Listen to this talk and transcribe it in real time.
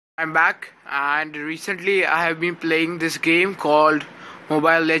I'm back, and recently I have been playing this game called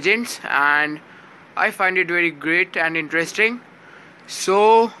Mobile Legends, and I find it very great and interesting.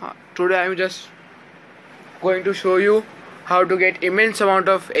 So today I'm just going to show you how to get immense amount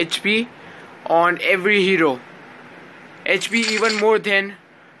of HP on every hero. HP even more than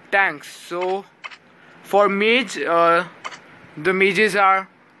tanks. So for mage, the mages are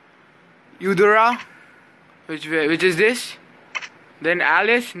Eudora, which is this. Then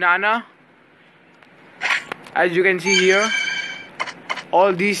Alice, Nana, as you can see here,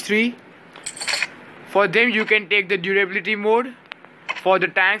 all these three. For them you can take the durability mode. For the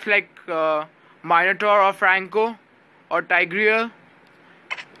tanks like Minotaur or Franco or Tigreal,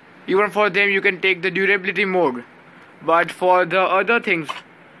 even for them you can take the durability mode. But for the other things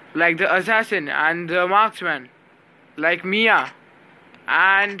like the assassin and the marksman like Mia,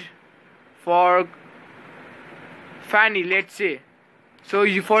 and for Fanny, let's say. So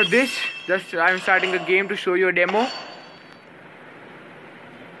for this, just I'm starting the game to show you a demo.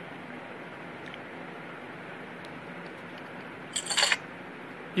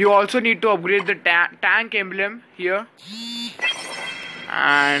 You also need to upgrade the tank emblem here,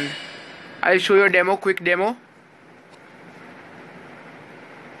 and I'll show you a demo, quick demo.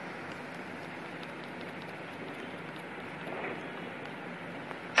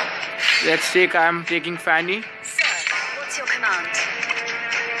 Let's take, I'm taking Fanny. Sir, what's your command?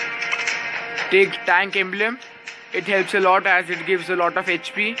 Take tank emblem. It helps a lot as it gives a lot of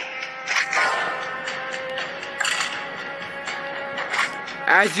HP.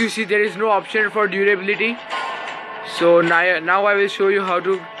 As you see, there is no option for durability. So now I will show you how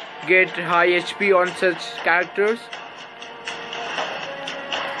to get high HP on such characters.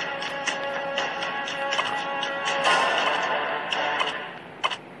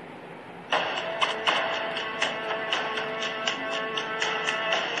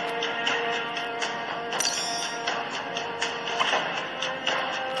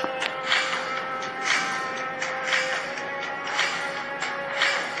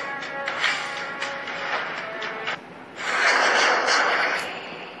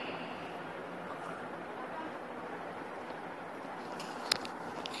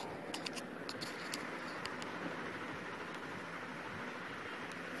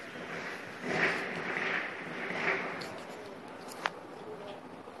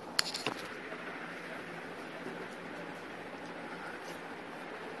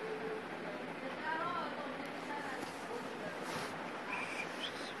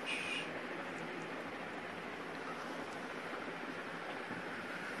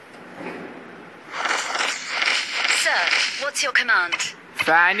 What's your command?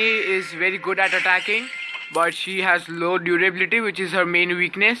 Fanny is very good at attacking, but she has low durability, which is her main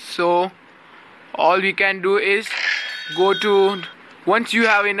weakness. So all we can do is go to, once you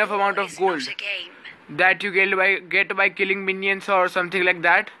have enough amount of gold that you get by killing minions or something like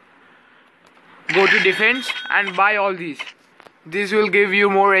that, go to defense and buy all these. This will give you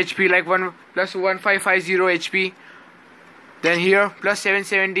more HP, like 1 plus 1550 HP. Then here plus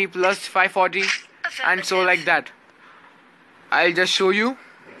 770 plus 540, and so like that. I'll just show you.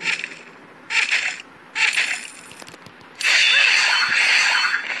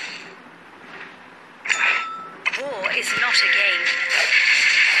 War is not a game.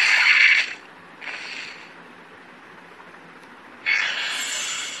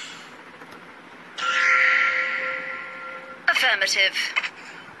 Affirmative.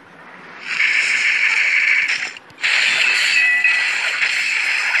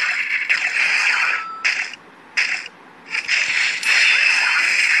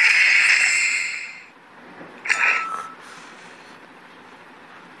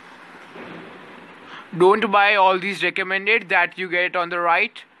 Don't buy all these recommended that you get on the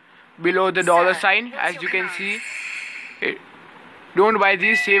right below the dollar sign, as you can see. Don't buy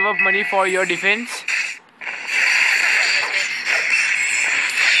these, save up money for your defense.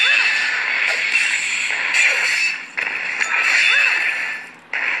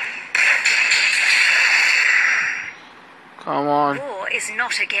 Come on. War is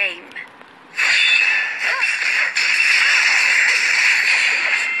not a game.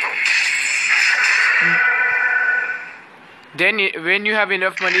 Then when you have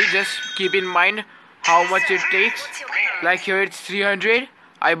enough money, just keep in mind how much it takes. Like here it's 300.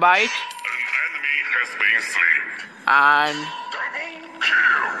 I buy it. And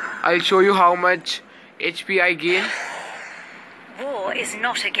I'll show you how much HP I gain. War is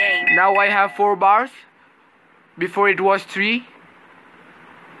not a game. Now I have 4 bars. Before it was 3.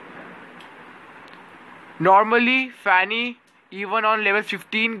 Normally Fanny even on level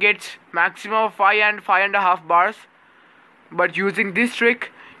 15 gets maximum of 5 and 5.5 bars, but using this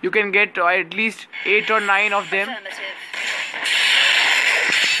trick you can get at least 8 or 9 of them. Affirmative.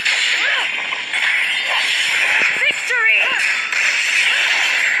 Victory!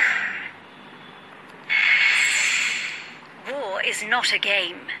 War is not a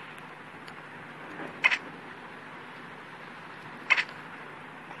game.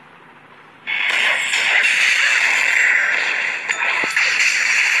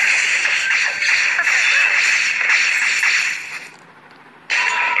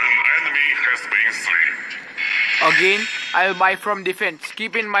 Again, I'll buy from defense.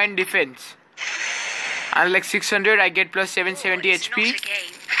 Keep in mind defense. And like 600, I get plus 770 War is HP. not a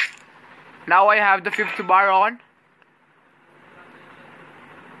game. Now I have the 5th bar on.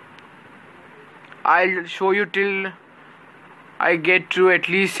 I'll show you till I get to at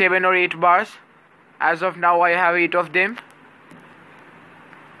least 7 or 8 bars. As of now, I have 8 of them.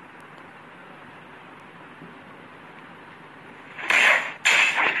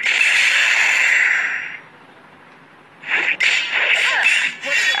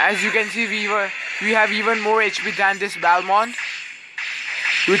 As you can see, we have even more HP than this Balmond,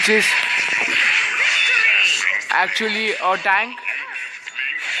 which is actually a tank.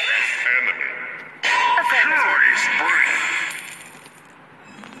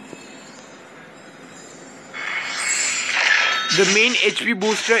 The main HP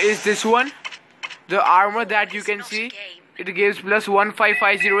booster is this one. The armor that you can see, it gives plus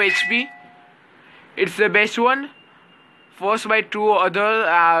 1550 HP. It's the best one. First by 2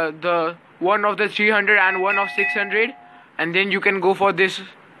 other, the one of the 300 and one of 600, and then you can go for this.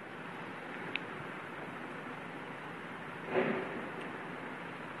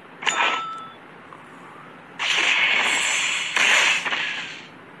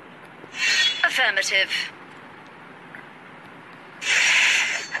 Affirmative.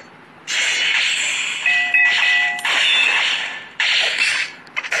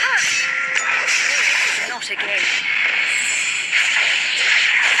 Not a game.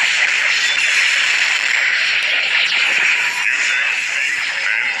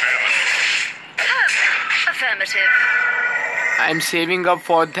 Affirmative. I'm saving up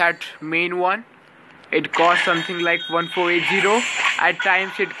for that main one. It costs something like 1480. At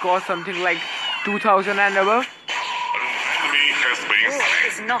times it costs something like 2000 and above. War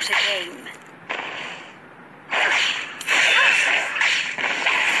is not a game.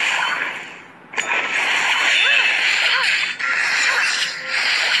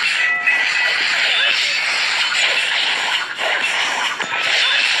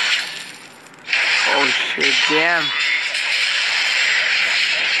 Oh shit, damn.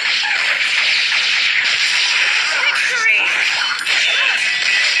 Victory!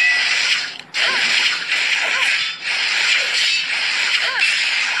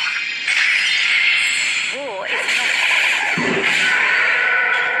 War is not.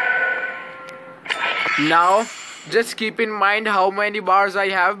 Now, just keep in mind how many bars I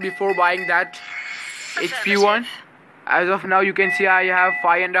have before buying that HP one. As of now, you can see I have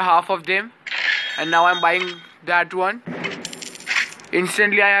 5.5 of them. And now I'm buying that one.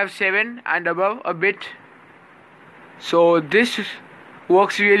 Instantly I have 7 and above a bit. So this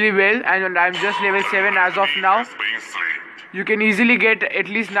works really well, and I'm just level 7 as of now. You can easily get at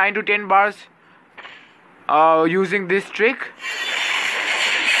least 9 to 10 bars using this trick.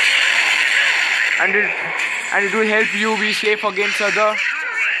 And it will help you be safe against other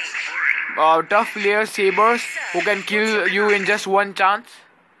tough players, sabers, who can kill you in just one chance.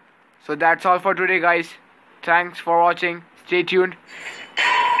 So that's all for today, guys. Thanks for watching. Stay tuned.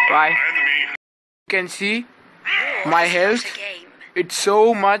 Bye. You can see my health. Not a game. It's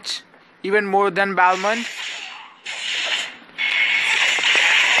so much, even more than Balmond.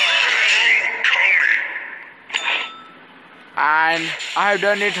 And I have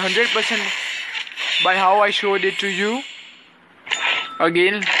done it 100% by how I showed it to you.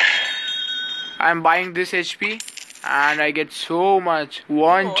 Again, I'm buying this HP. And I get so much.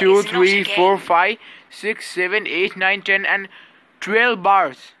 1, 2, 3, 4, 5, 6, 7, 8, 9, 10 and 12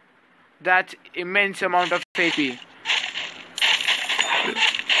 bars. That's immense amount of HP.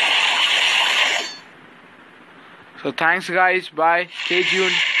 So thanks guys. Bye. Stay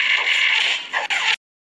tuned.